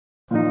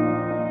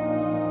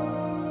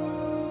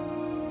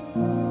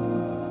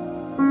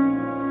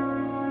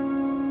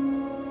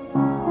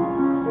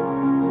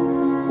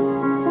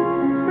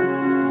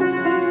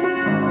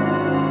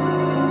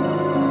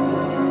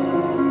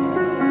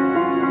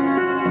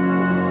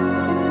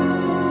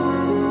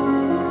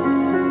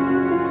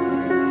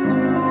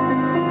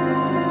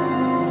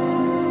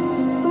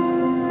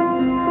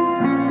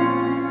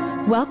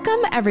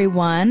Welcome,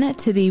 everyone,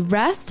 to the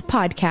Rest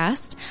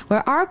Podcast,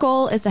 where our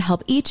goal is to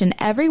help each and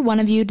every one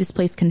of you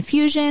displace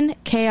confusion,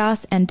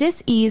 chaos, and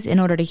dis-ease in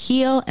order to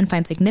heal and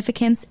find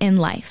significance in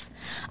life.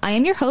 I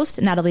am your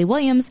host, Natalie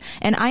Williams,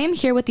 and I am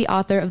here with the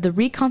author of the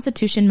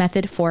Reconstitution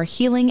Method for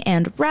Healing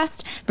and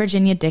Rest,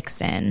 Virginia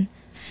Dixon.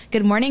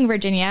 Good morning,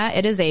 Virginia.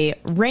 It is a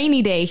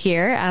rainy day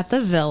here at the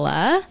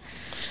villa.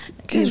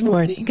 Good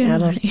morning,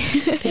 Natalie.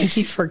 Thank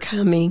you for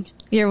coming.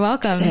 You're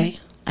welcome. Today.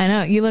 I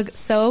know. You look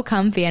so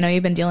comfy. I know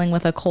you've been dealing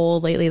with a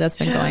cold lately that's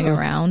been going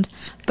around.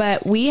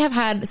 But we have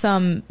had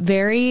some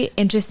very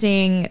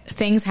interesting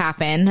things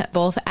happen,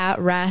 both at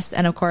Rest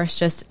and, of course,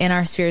 just in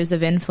our spheres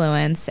of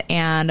influence.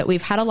 And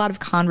we've had a lot of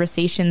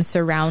conversations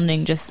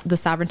surrounding just the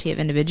sovereignty of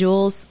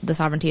individuals, the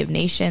sovereignty of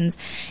nations,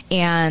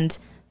 and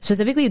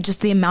specifically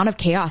just the amount of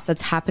chaos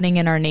that's happening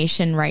in our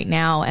nation right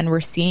now. And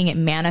we're seeing it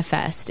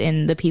manifest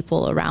in the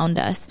people around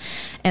us.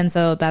 And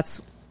so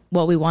that's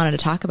what we wanted to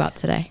talk about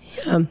today.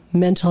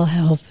 Mental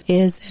health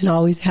is and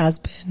always has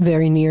been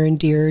very near and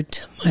dear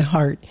to my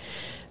heart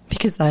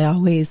because I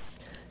always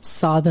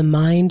saw the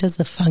mind as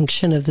a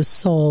function of the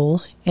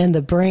soul and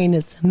the brain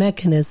as the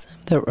mechanism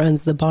that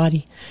runs the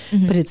body.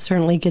 Mm-hmm. But it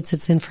certainly gets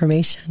its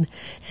information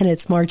and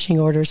its marching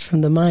orders from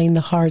the mind,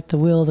 the heart, the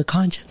will, the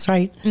conscience,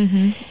 right?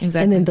 Mm-hmm.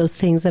 Exactly. And then those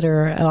things that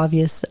are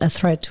obvious, a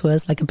threat to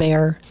us, like a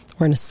bear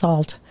or an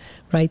assault,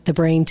 right? The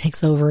brain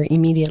takes over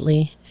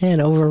immediately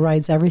and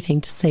overrides everything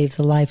to save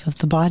the life of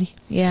the body.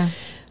 Yeah.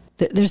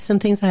 There's some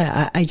things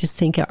I just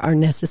think are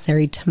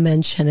necessary to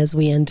mention as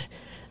we end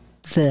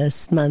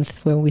this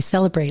month when we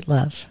celebrate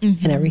love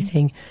and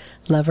everything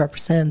love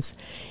represents.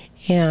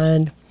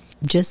 And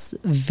just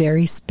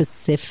very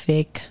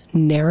specific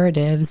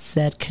narratives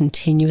that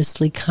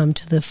continuously come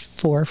to the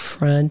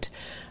forefront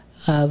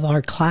of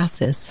our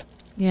classes.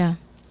 Yeah.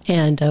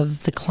 And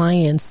of the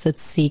clients that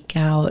seek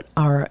out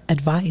our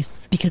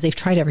advice because they've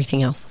tried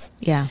everything else.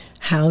 Yeah.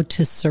 How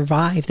to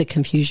survive the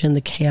confusion,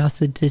 the chaos,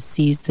 the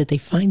disease that they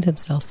find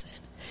themselves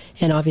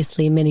in. And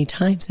obviously, many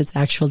times it's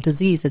actual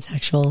disease. It's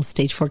actual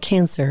stage 4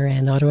 cancer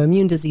and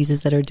autoimmune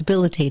diseases that are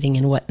debilitating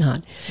and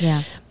whatnot.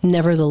 Yeah.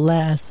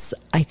 Nevertheless,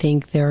 I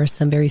think there are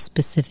some very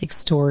specific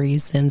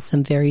stories and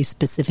some very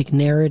specific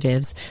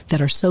narratives that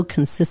are so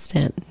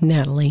consistent,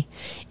 Natalie,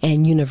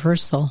 and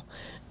universal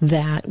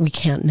that we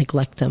can't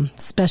neglect them,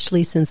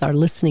 especially since our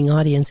listening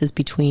audience is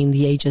between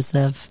the ages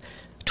of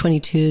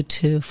 22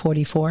 to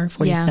 44,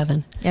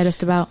 47. Yeah,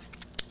 just about.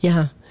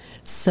 Yeah.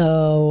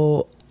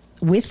 So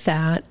with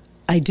that,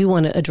 I do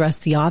want to address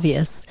the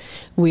obvious.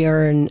 We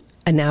are in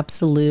an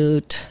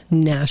absolute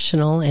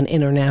national and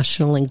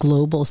international and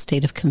global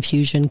state of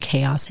confusion,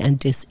 chaos, and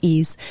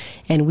dis-ease.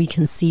 And we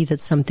can see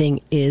that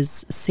something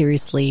is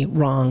seriously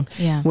wrong.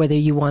 Yeah. Whether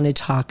you want to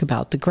talk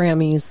about the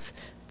Grammys,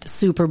 the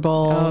Super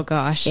Bowl,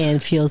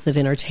 and fields of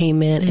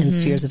entertainment and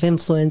spheres of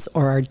influence,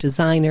 or our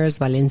designers,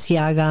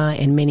 Balenciaga,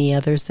 and many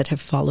others that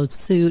have followed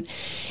suit.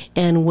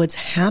 And what's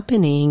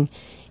happening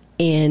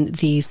in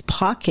these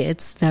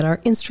pockets that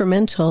are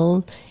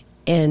instrumental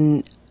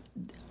in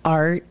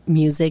art,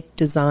 music,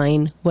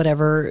 design,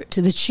 whatever,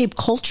 to the shape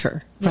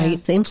culture,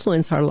 right? They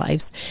influence our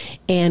lives.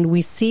 And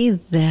we see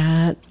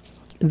that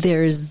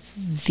there's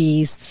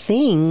these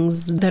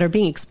things that are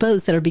being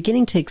exposed that are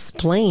beginning to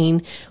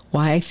explain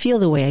why I feel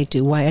the way I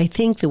do, why I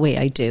think the way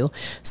I do.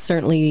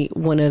 Certainly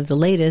one of the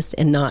latest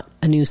and not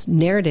a new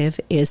narrative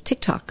is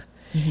TikTok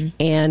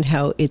and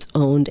how it's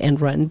owned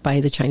and run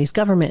by the Chinese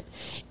government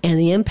and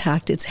the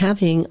impact it's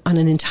having on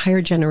an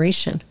entire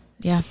generation.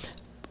 Yeah.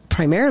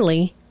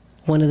 Primarily,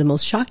 one of the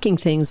most shocking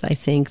things I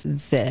think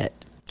that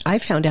I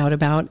found out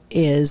about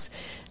is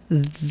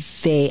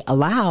they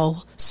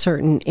allow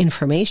certain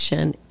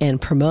information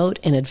and promote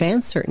and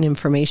advance certain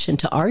information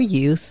to our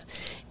youth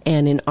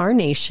and in our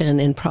nation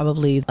and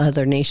probably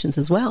other nations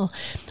as well.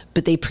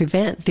 But they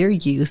prevent their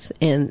youth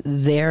and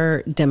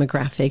their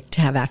demographic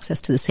to have access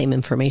to the same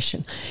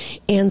information.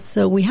 And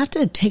so we have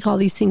to take all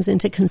these things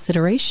into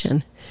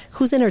consideration.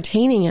 Who's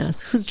entertaining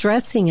us? Who's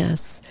dressing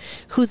us?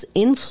 Who's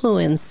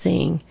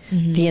influencing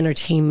the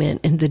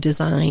entertainment and the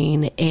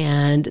design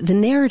and the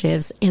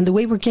narratives and the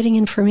way we're getting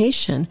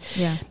information?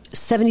 Yeah.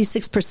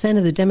 76%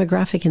 of the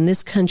demographic in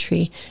this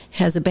country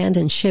has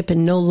abandoned ship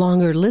and no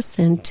longer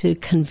listen to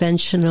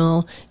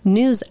conventional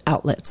news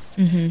outlets.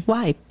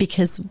 Why?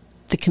 Because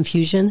the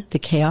confusion, the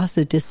chaos,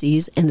 the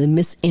disease, and the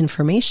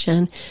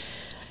misinformation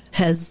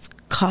has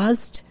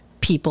caused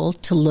people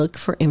to look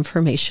for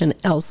information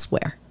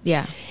elsewhere.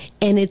 Yeah.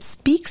 And it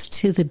speaks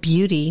to the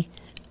beauty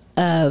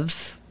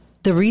of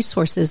the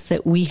resources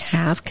that we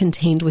have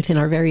contained within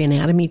our very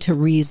anatomy to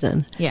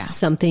reason. Yeah.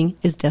 Something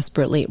is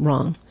desperately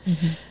wrong.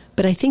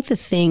 But I think the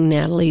thing,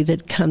 Natalie,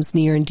 that comes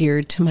near and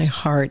dear to my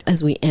heart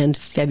as we end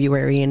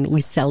February and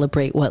we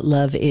celebrate what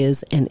love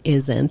is and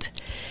isn't,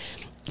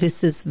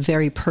 this is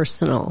very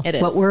personal. It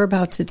is. What we're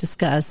about to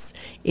discuss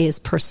is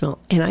personal.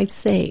 And I'd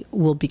say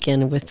we'll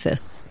begin with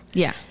this.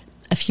 Yeah.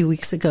 A few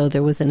weeks ago,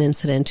 there was an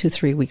incident,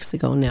 2-3 weeks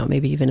ago now,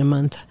 maybe even a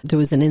month. There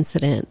was an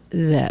incident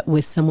that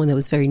with someone that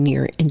was very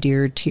near and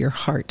dear to your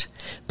heart.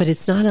 But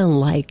it's not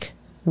unlike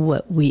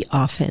what we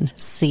often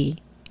see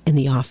in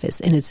the office.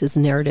 And it's this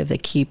narrative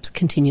that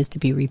continues to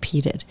be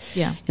repeated.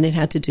 Yeah. And it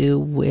had to do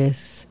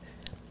with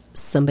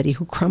somebody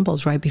who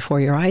crumbled right before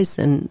your eyes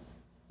and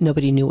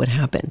nobody knew what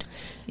happened.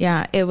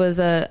 Yeah, it was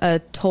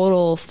a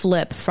total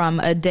flip from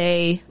a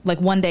day, like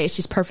one day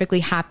she's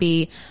perfectly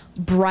happy,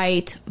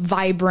 bright,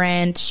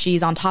 vibrant,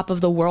 she's on top of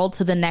the world,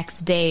 to the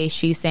next day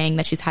she's saying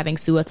that she's having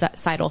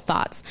suicidal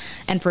thoughts.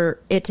 And for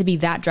it to be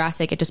that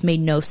drastic, it just made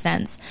no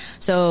sense.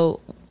 So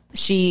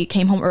she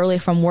came home early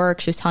from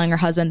work. She was telling her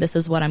husband, this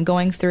is what I'm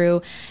going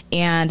through.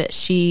 And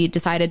she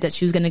decided that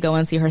she was going to go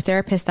and see her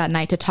therapist that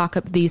night to talk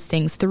up these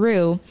things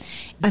through.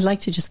 I'd like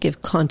to just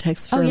give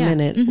context for a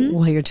minute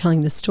while you're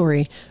telling the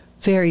story.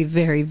 Very,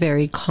 very,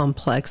 very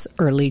complex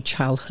early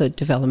childhood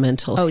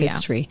developmental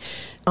history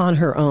on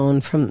her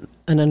own from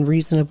an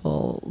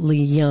unreasonably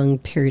young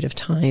period of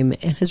time,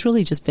 and has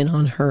really just been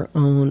on her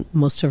own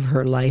most of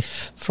her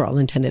life for all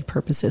intended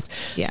purposes.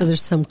 Yeah. So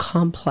there's some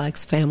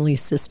complex family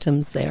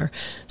systems there.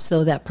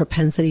 So that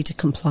propensity to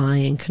comply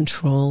and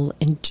control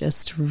and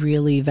just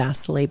really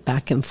vacillate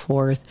back and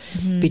forth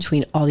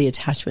between all the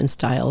attachment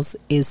styles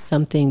is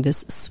something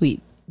this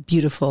sweet,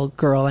 beautiful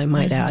girl, I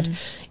might add,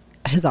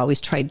 has always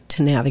tried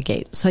to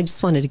navigate. So I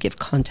just wanted to give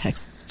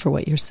context for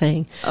what you're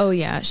saying. Oh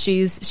yeah,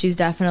 she's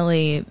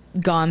definitely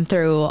gone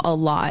through a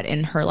lot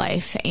in her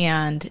life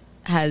and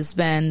has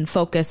been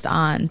focused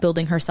on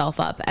building herself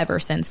up ever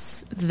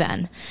since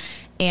then.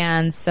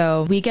 And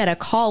so we get a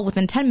call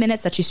within 10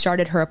 minutes that she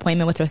started her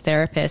appointment with her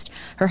therapist.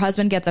 Her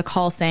husband gets a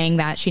call saying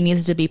that she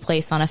needs to be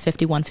placed on a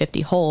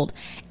 5150 hold,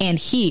 and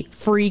he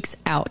freaks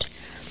out.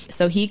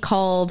 So he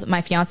called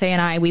my fiance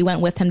and I, we went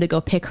with him to go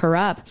pick her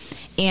up.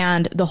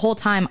 And the whole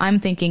time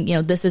I'm thinking,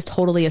 this is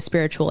totally a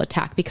spiritual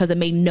attack, because it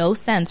made no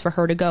sense for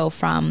her to go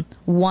from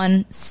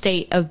one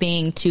state of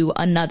being to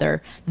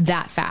another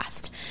that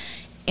fast.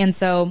 And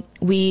so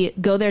we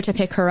go there to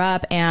pick her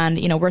up, and,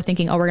 we're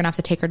thinking, we're going to have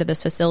to take her to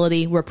this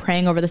facility. We're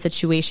praying over the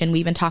situation. We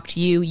even talked to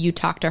you. You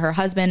talked to her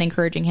husband,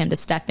 encouraging him to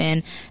step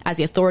in as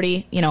the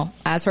authority,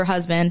 as her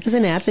husband. As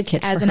an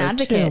advocate. As an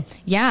advocate. Too.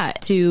 Yeah.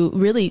 To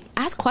really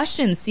ask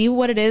questions, see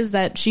what it is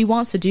that she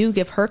wants to do,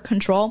 give her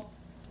control.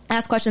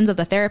 Ask questions of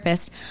the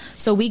therapist.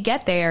 So we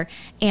get there,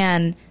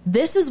 and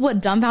this is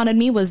what dumbfounded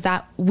me, was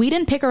that we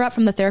didn't pick her up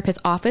from the therapist's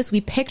office.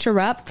 We picked her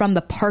up from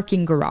the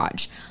parking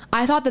garage.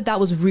 I thought that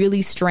was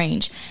really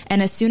strange.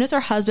 And as soon as her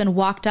husband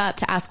walked up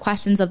to ask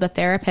questions of the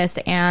therapist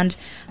and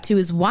to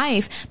his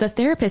wife, the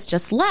therapist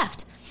just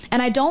left.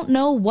 And I don't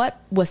know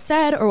what was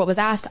said or what was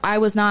asked. I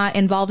was not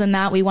involved in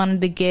that. We wanted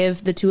to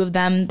give the two of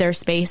them their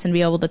space and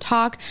be able to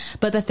talk.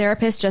 But the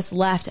therapist just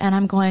left. And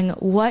I'm going,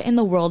 what in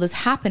the world is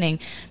happening?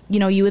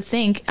 You would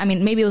think,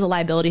 maybe it was a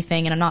liability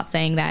thing. And I'm not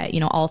saying that,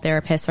 all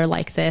therapists are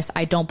like this.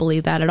 I don't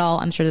believe that at all.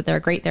 I'm sure that they're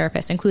a great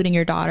therapist, including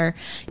your daughter.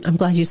 I'm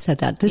glad you said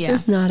that. This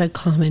is not a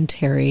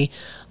commentary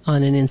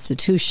on an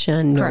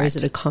institution, nor is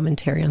it a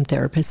commentary on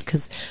therapists,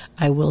 because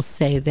I will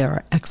say there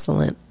are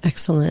excellent,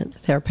 excellent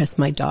therapists.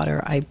 My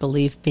daughter, I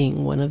believe,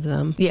 being one of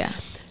them. Yeah.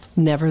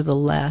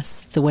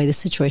 Nevertheless, the way the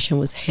situation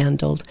was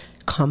handled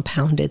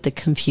compounded the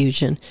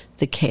confusion,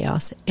 the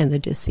chaos, and the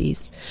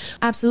disease.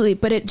 Absolutely.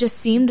 But it just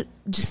seemed,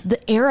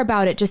 the air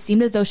about it just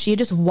seemed as though she had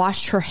just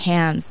washed her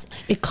hands.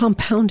 It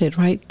compounded,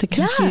 right? The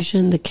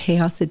confusion, the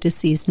chaos, the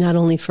disease, not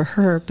only for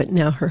her, but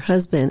now her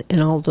husband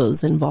and all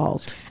those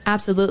involved.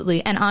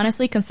 Absolutely. And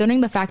honestly,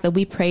 considering the fact that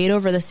we prayed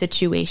over the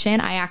situation,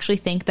 I actually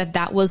think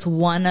that was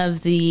one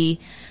of the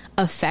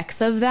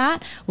effects of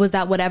that, was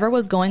that whatever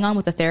was going on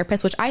with the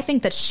therapist, which I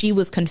think that she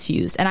was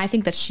confused, and I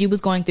think that she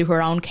was going through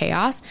her own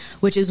chaos,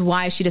 which is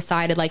why she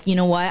decided, you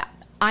know what?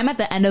 I'm at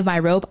the end of my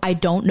rope. I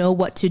don't know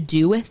what to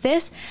do with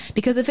this,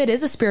 because if it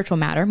is a spiritual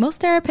matter,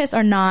 most therapists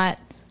are not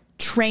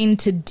trained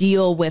to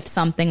deal with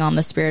something on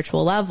the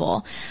spiritual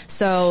level.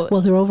 So,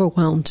 well, they're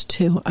overwhelmed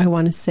too. I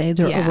want to say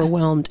they're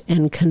overwhelmed,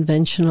 and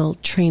conventional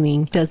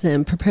training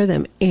doesn't prepare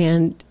them.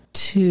 And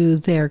to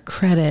their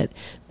credit,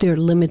 they're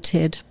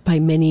limited by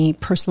many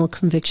personal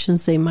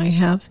convictions they might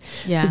have.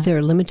 Yeah.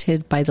 They're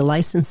limited by the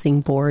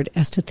licensing board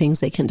as to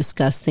things they can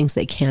discuss, things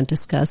they can't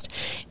discuss.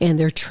 And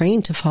they're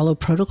trained to follow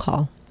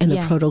protocol. And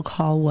the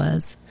protocol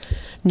was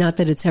not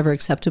that it's ever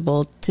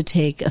acceptable to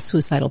take a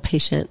suicidal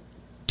patient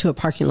to a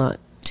parking lot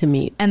to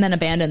meet. And then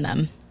abandon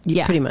them.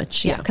 Yeah, pretty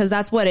much. Yeah, because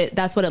that's what it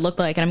looked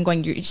like. And I'm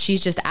going,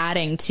 she's just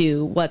adding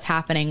to what's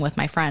happening with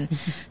my friend.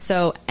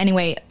 So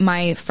anyway,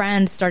 my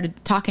friend started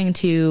talking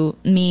to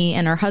me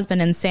and her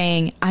husband and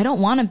saying, I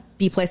don't want to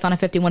be placed on a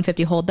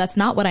 5150 hold. That's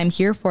not what I'm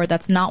here for.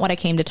 That's not what I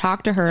came to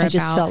talk to her about. I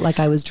just felt like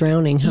I was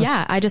drowning. Huh?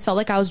 Yeah, I just felt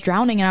like I was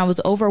drowning, and I was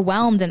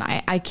overwhelmed, and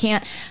I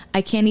can't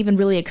even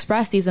really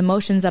express these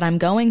emotions that I'm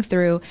going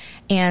through.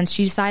 And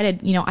she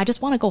decided, I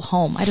just want to go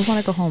home. I just want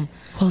to go home.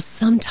 Well,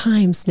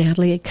 sometimes,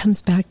 Natalie, it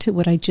comes back to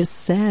what I just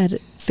said.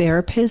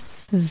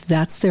 therapists,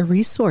 that's their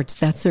resource.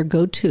 That's their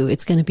go-to.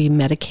 It's going to be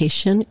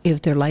medication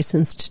if they're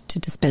licensed to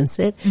dispense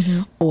it,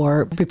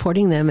 or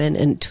reporting them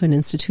and to an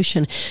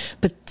institution.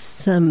 But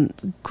some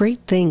great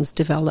things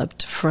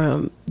developed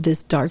from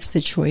this dark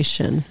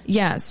situation.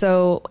 Yeah.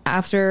 So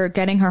after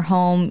getting her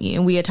home,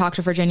 we had talked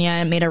to Virginia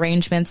and made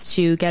arrangements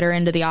to get her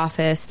into the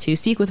office to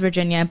speak with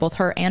Virginia, both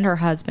her and her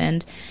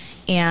husband,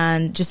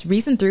 and just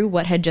reason through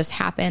what had just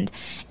happened.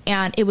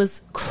 And it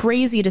was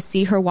crazy to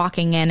see her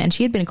walking in, and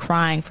she had been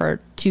crying for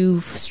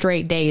 2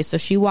 straight days. So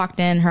she walked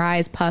in, her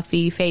eyes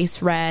puffy,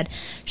 face red.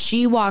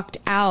 She walked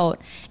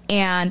out,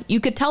 and you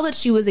could tell that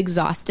she was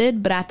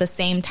exhausted, but at the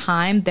same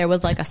time, there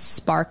was like a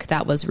spark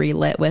that was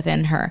relit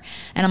within her.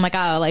 And I'm like,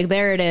 oh, like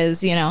there it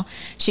is. You know,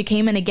 she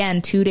came in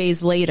again 2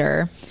 days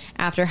later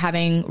after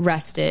having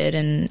rested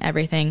and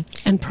everything.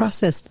 And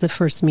processed the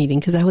first meeting,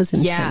 because that was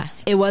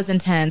intense. Yeah, it was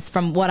intense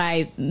from what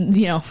I,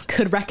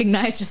 could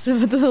recognize just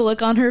with the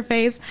look on her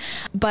face.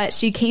 But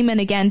she came in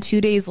again 2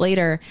 days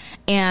later,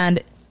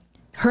 and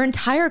her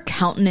entire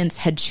countenance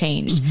had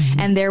changed.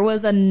 And there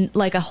was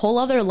a whole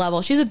other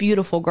level. She's a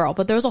beautiful girl,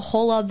 but there was a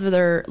whole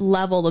other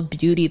level of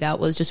beauty that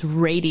was just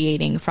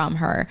radiating from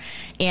her.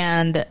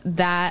 And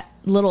that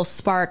little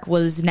spark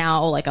was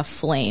now like a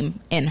flame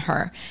in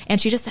her. And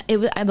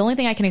the only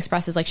thing I can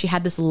express is like she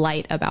had this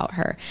light about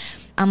her.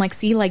 I'm like,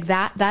 see, like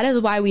that is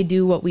why we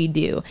do what we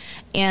do.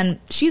 And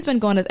she's been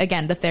going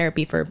to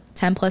therapy for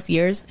 10 plus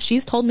years.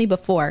 She's told me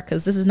before,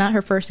 because this is not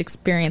her first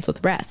experience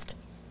with rest,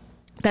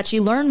 that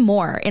she learned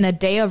more in a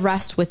day of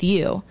rest with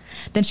you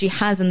than she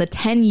has in the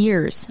 10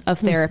 years of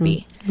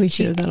therapy. We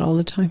hear that all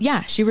the time.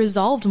 Yeah, she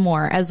resolved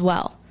more as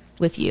well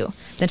with you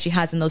than she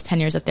has in those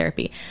 10 years of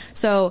therapy.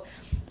 So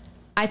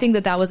I think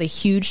that was a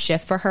huge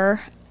shift for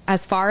her.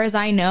 As far as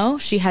I know,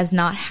 she has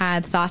not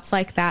had thoughts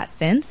like that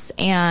since.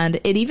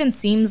 And it even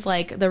seems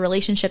like the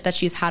relationship that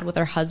she's had with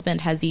her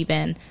husband has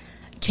even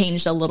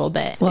changed a little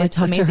bit. Well, I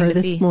talked to her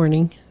this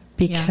morning,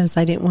 because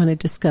I didn't want to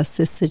discuss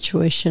this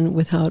situation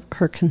without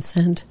her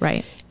consent.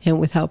 Right. And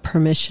without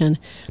permission.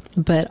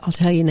 But I'll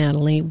tell you,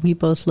 Natalie, we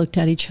both looked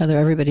at each other.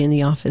 Everybody in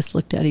the office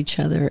looked at each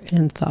other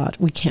and thought,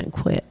 we can't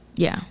quit.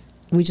 Yeah.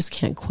 We just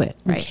can't quit.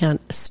 Right. We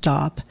can't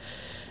stop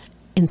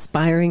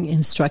inspiring,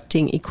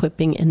 instructing,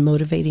 equipping, and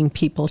motivating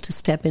people to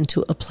step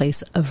into a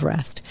place of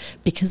rest,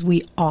 because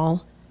we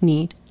all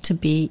need to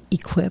be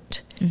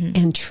equipped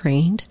and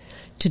trained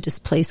to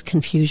displace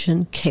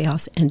confusion,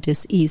 chaos, and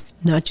dis-ease,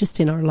 not just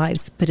in our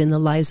lives, but in the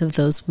lives of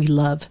those we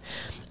love.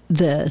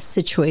 The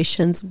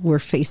situations we're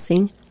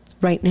facing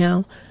right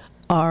now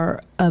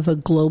are of a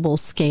global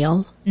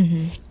scale,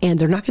 and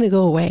they're not going to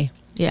go away.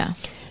 Yeah.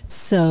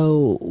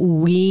 So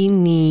we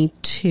need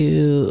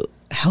to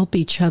help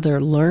each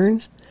other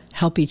learn,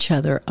 help each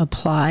other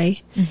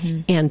apply,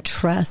 and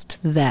trust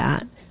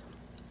that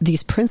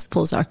these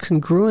principles are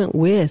congruent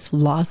with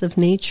laws of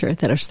nature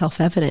that are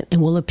self-evident and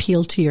will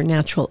appeal to your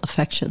natural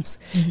affections.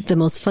 The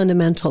most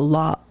fundamental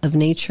law of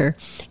nature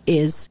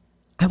is,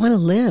 I want to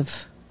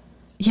live.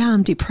 Yeah,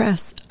 I'm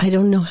depressed. I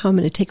don't know how I'm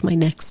going to take my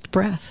next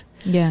breath.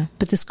 Yeah.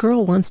 But this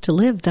girl wants to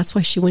live. That's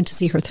why she went to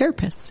see her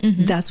therapist.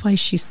 That's why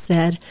she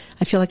said,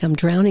 I feel like I'm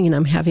drowning and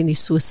I'm having these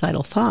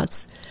suicidal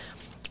thoughts.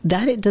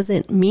 That it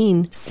doesn't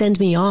mean send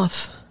me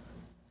off.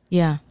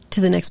 Yeah. To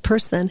the next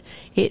person.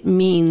 It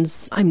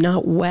means I'm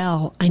not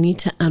well. I need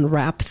to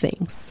unwrap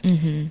things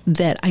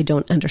that I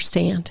don't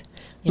understand.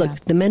 Yeah.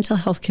 Look, the mental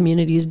health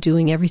community is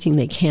doing everything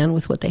they can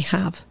with what they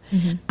have.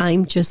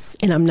 I'm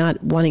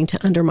not wanting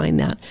to undermine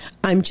that.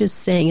 I'm just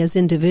saying, as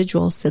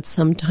individuals that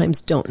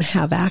sometimes don't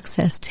have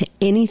access to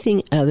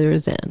anything other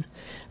than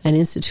an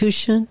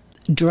institution,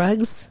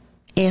 drugs,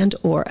 and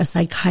or a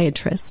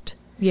psychiatrist.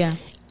 Yeah.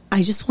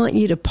 I just want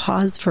you to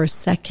pause for a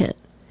second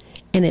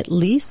and at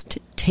least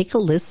take a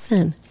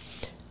listen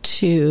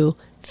to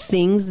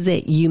things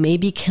that you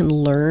maybe can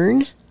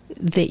learn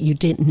that you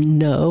didn't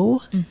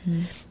know,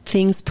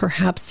 things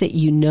perhaps that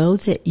you know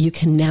that you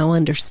can now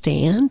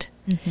understand,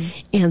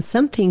 and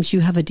some things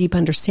you have a deep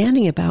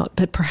understanding about,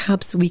 but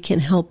perhaps we can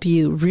help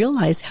you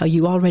realize how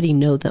you already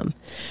know them.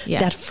 Yeah.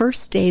 That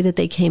first day that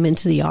they came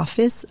into the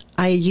office,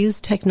 I use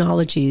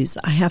technologies,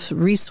 I have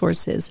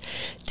resources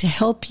to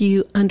help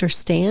you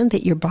understand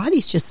that your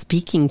body's just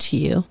speaking to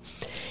you.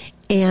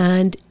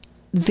 And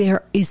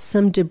there is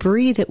some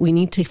debris that we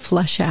need to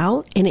flush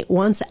out, and it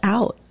wants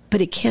out,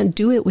 but it can't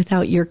do it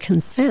without your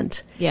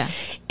consent. Yeah.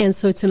 And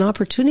so it's an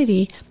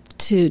opportunity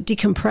to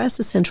decompress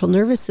the central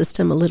nervous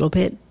system a little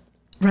bit,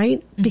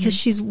 right? Because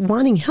she's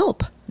wanting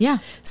help. Yeah.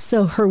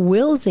 So her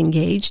will's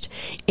engaged,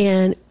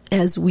 and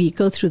as we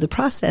go through the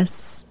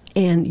process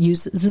and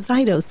use the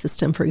Zyto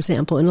system, for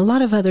example, and a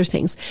lot of other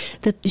things,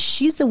 that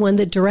she's the one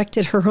that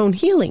directed her own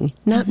healing,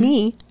 not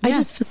me. Yeah. I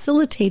just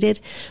facilitated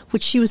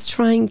what she was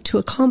trying to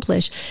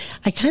accomplish.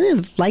 I kind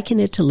of liken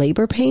it to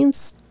labor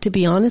pains, to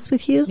be honest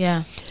with you.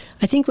 Yeah.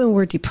 I think when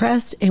we're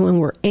depressed and when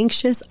we're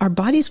anxious, our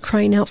body's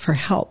crying out for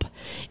help,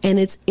 and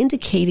it's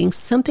indicating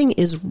something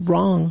is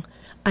wrong.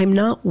 I'm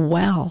not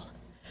well.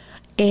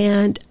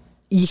 And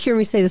you hear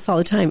me say this all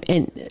the time,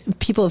 and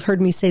people have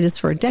heard me say this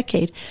for a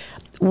decade.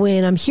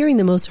 when I'm hearing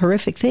the most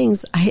horrific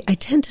things, I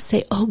tend to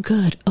say, oh,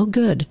 good, oh,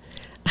 good.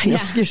 I know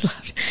you're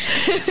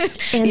laughing.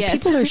 And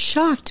people are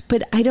shocked,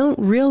 but I don't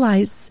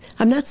realize,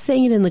 I'm not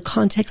saying it in the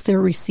context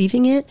they're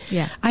receiving it.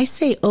 Yeah. I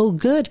say, oh,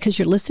 good, because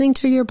you're listening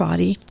to your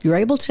body. You're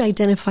able to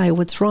identify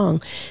what's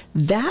wrong.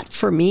 That,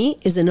 for me,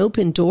 is an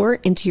open door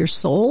into your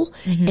soul.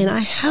 And I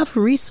have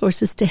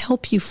resources to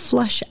help you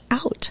flush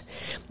out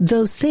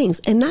those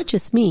things. And not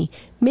just me.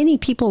 Many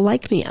people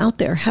like me out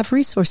there have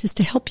resources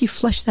to help you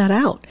flush that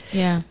out.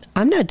 Yeah.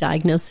 I'm not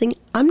diagnosing.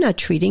 I'm not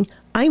treating.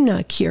 I'm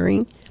not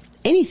curing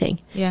anything.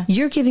 Yeah.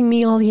 You're giving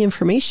me all the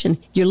information.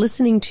 You're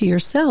listening to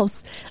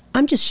yourselves.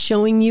 I'm just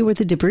showing you where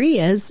the debris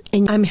is,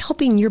 and I'm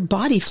helping your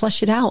body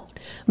flush it out,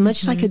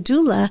 much like a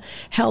doula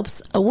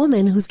helps a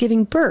woman who's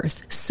giving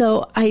birth.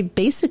 So I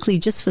basically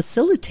just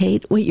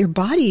facilitate what your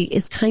body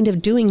is kind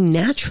of doing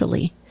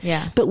naturally.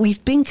 Yeah. But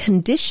we've been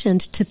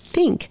conditioned to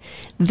think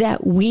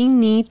that we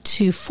need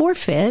to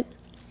forfeit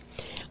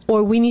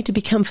or we need to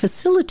become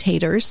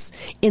facilitators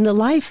in the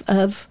life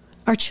of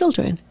our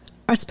children,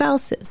 our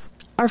spouses,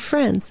 our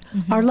friends,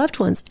 our loved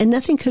ones, and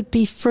nothing could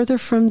be further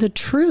from the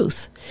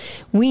truth.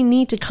 We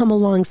need to come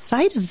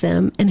alongside of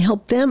them and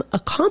help them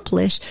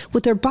accomplish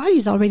what their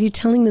body's already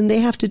telling them they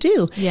have to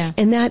do. Yeah.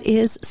 And that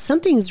is,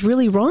 something is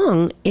really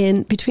wrong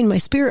in between my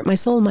spirit, my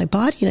soul, and my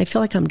body, and I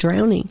feel like I'm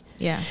drowning.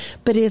 Yeah.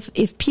 But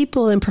if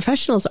people and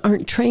professionals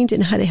aren't trained in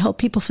how to help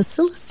people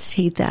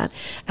facilitate that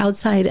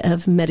outside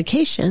of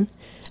medication,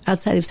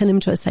 outside of sending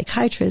them to a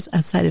psychiatrist,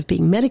 outside of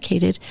being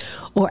medicated,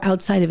 or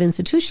outside of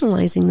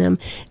institutionalizing them,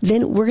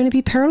 then we're going to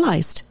be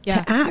paralyzed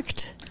to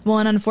act. Well,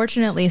 and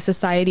unfortunately,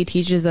 society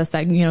teaches us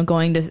that, you know,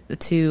 going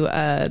to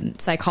a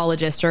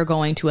psychologist or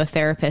going to a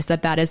therapist,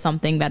 that is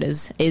something that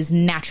is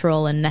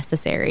natural and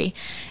necessary.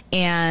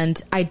 And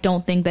I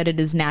don't think that it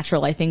is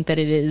natural. I think that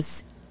it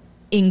is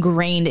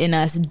ingrained in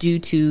us due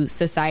to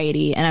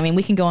society. And I mean,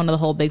 we can go into the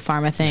whole big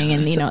pharma thing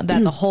and, you know,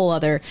 that's a whole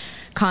other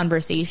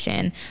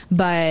conversation.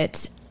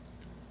 But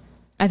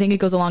I think it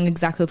goes along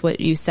exactly with what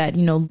you said.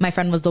 You know, my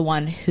friend was the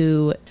one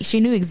who, she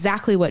knew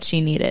exactly what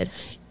she needed.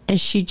 And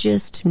she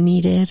just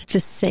needed the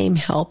same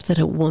help that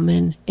a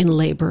woman in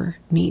labor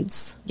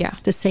needs. Yeah.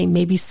 The same,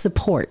 maybe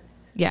support.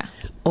 Yeah.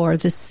 Or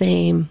the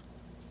same,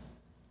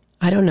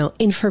 I don't know,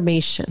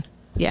 information.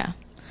 Yeah.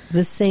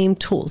 The same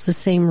tools, the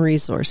same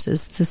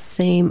resources, the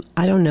same,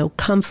 I don't know,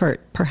 comfort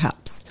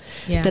perhaps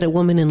that a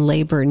woman in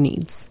labor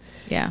needs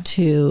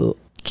to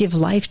give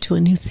life to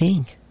a new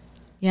thing.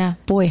 Yeah.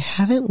 Boy,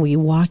 haven't we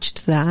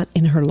watched that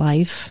in her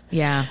life?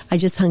 Yeah. I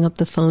just hung up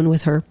the phone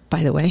with her,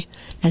 by the way.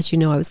 As you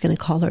know, I was going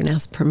to call her and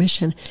ask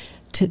permission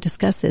to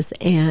discuss this,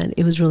 and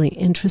it was really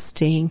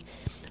interesting.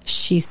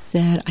 She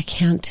said, I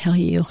can't tell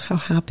you how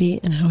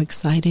happy and how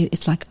excited.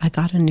 It's like I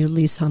got a new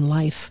lease on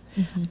life.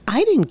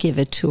 I didn't give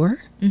it to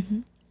her.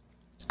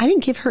 I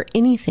didn't give her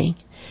anything.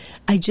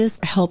 I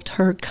just helped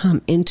her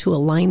come into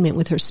alignment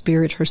with her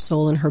spirit, her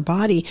soul, and her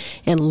body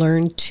and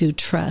learn to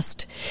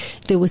trust.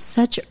 There was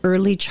such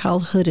early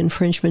childhood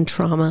infringement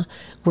trauma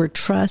where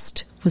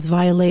trust was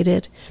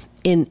violated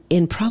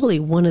in probably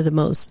one of the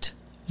most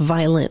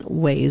violent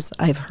ways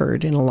I've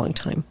heard in a long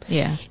time.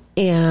 Yeah.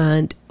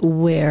 And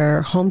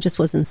where home just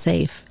wasn't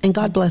safe. And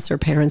God bless her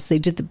parents. They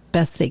did the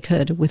best they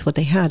could with what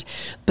they had.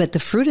 But the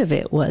fruit of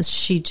it was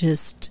she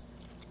just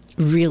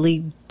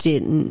really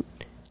didn't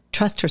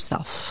trust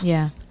herself.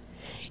 Yeah.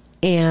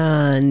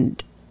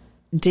 And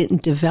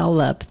didn't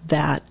develop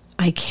that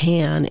I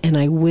can and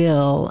I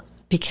will,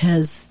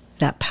 because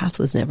that path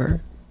was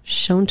never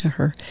shown to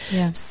her.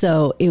 Yeah.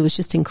 So it was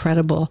just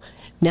incredible.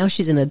 Now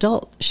she's an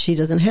adult. She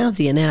doesn't have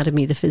the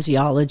anatomy, the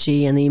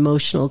physiology, and the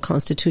emotional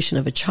constitution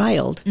of a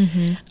child,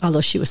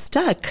 although she was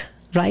stuck,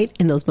 right,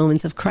 in those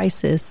moments of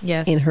crisis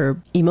in her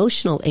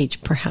emotional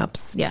age,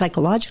 perhaps,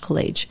 psychological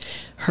age.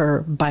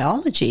 Her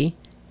biology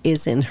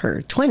is in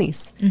her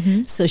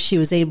 20s. So she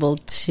was able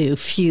to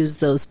fuse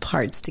those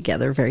parts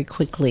together very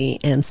quickly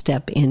and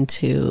step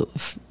into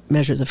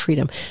measures of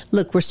freedom.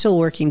 Look, we're still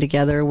working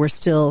together.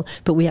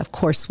 But we have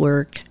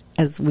coursework.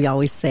 As we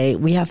always say,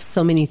 we have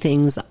so many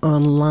things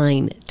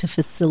online to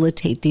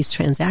facilitate these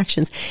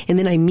transactions. And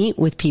then I meet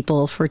with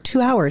people for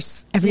 2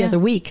 hours every other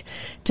week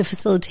to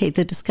facilitate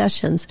the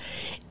discussions.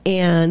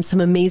 And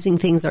some amazing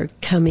things are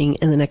coming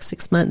in the next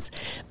 6 months.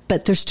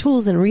 But there's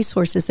tools and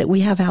resources that we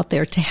have out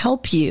there to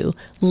help you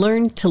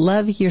learn to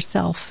love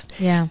yourself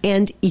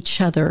and each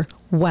other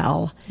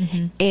well.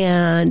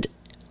 And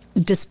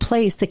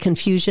displace the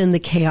confusion, the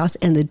chaos,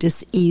 and the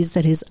dis-ease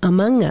that is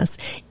among us.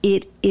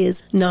 It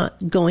is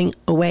not going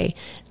away.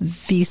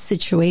 These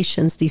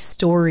situations, these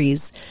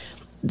stories,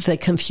 the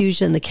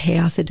confusion, the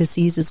chaos, the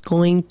dis-ease is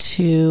going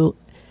to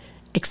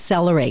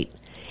accelerate.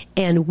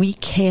 And we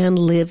can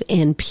live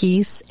in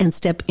peace and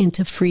step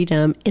into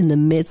freedom in the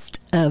midst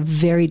of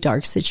very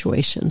dark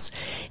situations.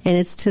 And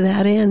it's to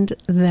that end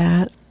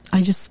that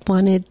I just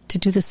wanted to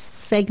do this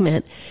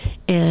segment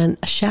and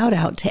a shout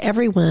out to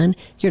everyone.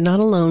 You're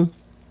not alone.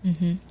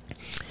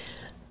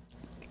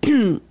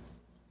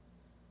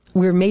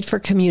 We're made for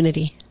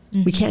community.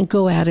 We can't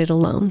go at it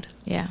alone.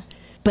 Yeah.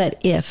 But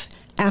if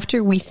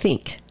after we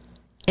think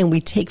and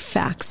we take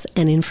facts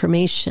and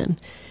information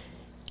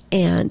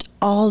and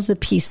all the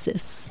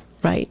pieces,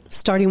 right,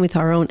 starting with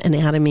our own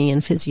anatomy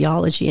and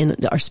physiology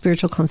and our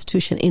spiritual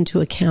constitution into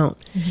account.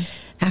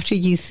 After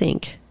you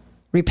think,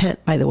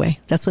 repent, by the way,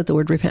 that's what the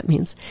word repent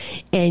means.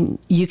 And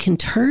you can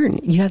turn,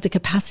 you have the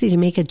capacity to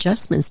make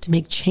adjustments, to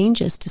make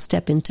changes, to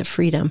step into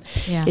freedom.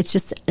 Yeah. It's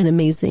just an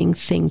amazing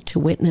thing to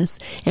witness.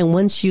 And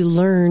once you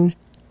learn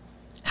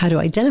how to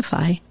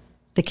identify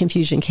the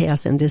confusion,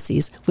 chaos, and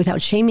disease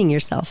without shaming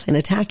yourself and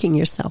attacking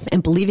yourself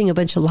and believing a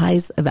bunch of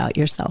lies about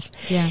yourself,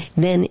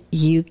 then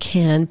you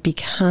can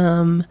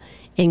become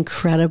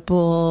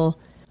incredible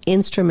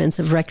instruments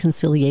of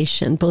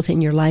reconciliation, both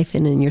in your life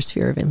and in your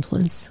sphere of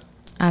influence.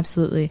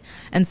 Absolutely.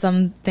 And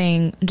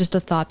just a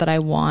thought that I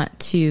want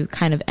to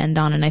kind of end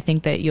on, and I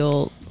think that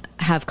you'll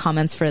have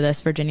comments for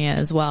this, Virginia,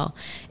 as well,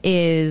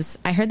 is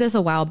I heard this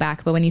a while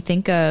back, but when you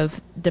think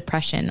of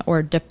depression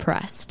or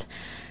depressed,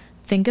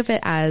 think of it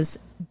as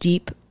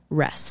deep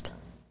rest.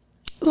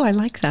 Oh, I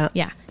like that.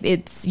 Yeah.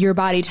 It's your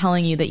body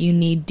telling you that you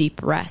need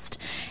deep rest.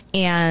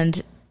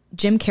 And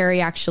Jim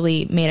Carrey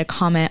actually made a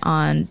comment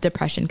on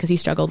depression because he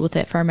struggled with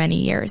it for many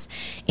years.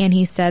 And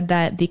he said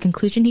that the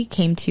conclusion he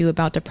came to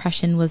about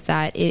depression was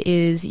that it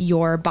is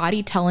your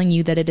body telling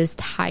you that it is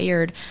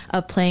tired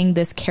of playing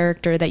this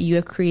character that you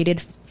have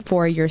created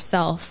for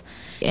yourself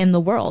in the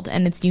world.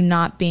 And it's you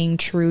not being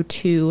true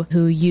to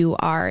who you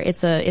are.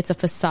 It's a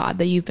facade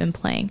that you've been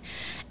playing.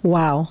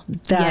 Wow.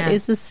 That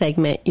is a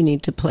segment you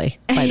need to play,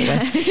 by the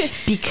way,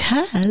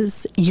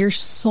 because your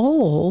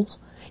soul,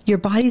 your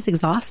body's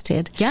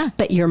exhausted,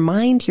 but your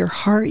mind, your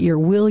heart, your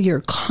will,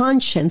 your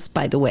conscience,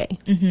 by the way,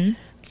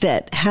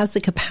 that has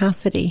the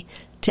capacity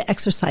to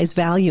exercise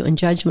value and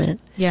judgment,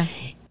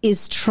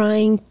 is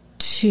trying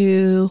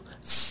to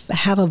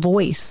have a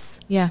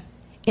voice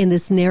in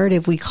this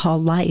narrative we call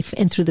life,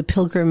 and through the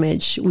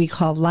pilgrimage we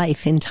call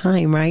life in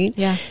time, right?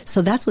 Yeah.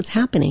 So that's what's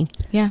happening.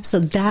 Yeah. So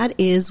that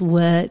is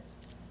what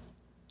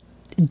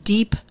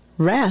deep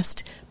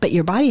rest, but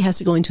your body has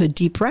to go into a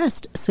deep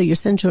rest so your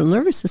central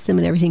nervous system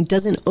and everything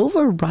doesn't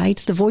override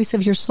the voice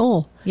of your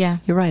soul. Yeah.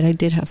 You're right. I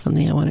did have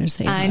something I wanted to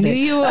say. I knew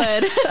you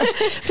would.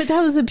 But that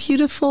was a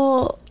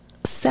beautiful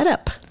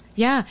setup.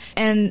 Yeah.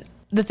 And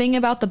the thing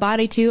about the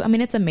body too, I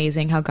mean, it's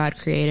amazing how God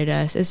created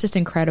us. It's just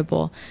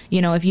incredible.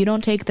 You know, if you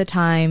don't take the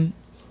time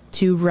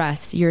to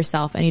rest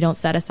yourself and you don't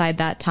set aside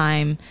that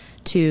time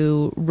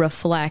to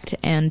reflect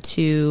and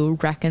to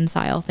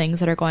reconcile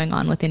things that are going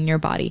on within your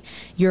body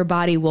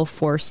will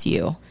force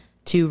you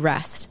to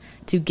rest,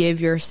 to give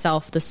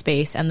yourself the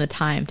space and the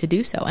time to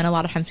do so. And a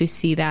lot of times we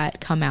see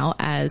that come out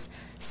as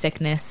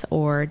sickness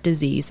or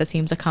disease that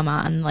seems to come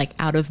on like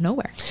out of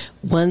nowhere.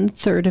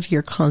 1/3 of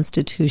your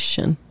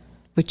constitution,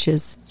 which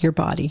is your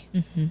body,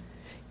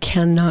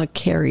 cannot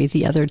carry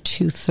the other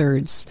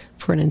 2/3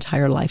 for an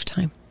entire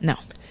lifetime. No.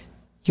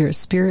 You're a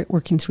spirit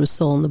working through a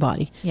soul in the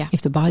body. Yeah.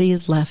 If the body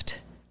is left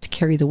to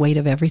carry the weight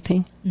of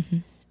everything,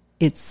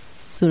 it's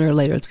sooner or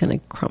later it's going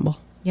to crumble.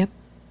 Yep.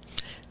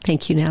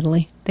 Thank you,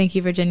 Natalie. Thank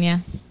you,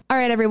 Virginia. All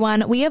right,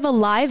 everyone. We have a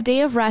live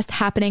day of rest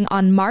happening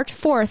on March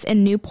 4th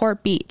in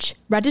Newport Beach.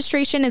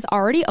 Registration is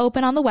already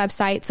open on the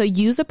website, so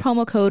use the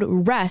promo code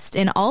REST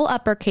in all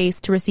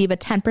uppercase to receive a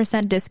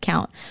 10%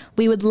 discount.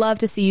 We would love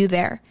to see you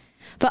there.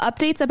 For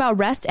updates about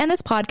rest and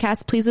this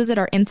podcast, please visit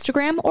our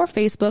Instagram or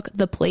Facebook,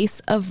 The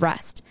Place of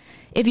Rest.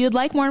 If you would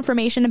like more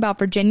information about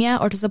Virginia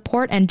or to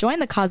support and join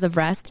the cause of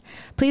rest,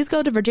 please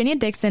go to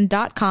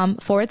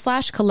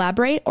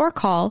virginiadixon.com/collaborate or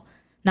call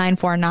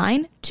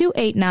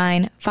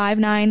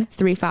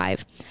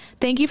 949-289-5935.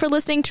 Thank you for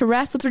listening to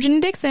Rest with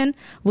Virginia Dixon.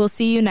 We'll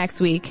see you next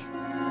week.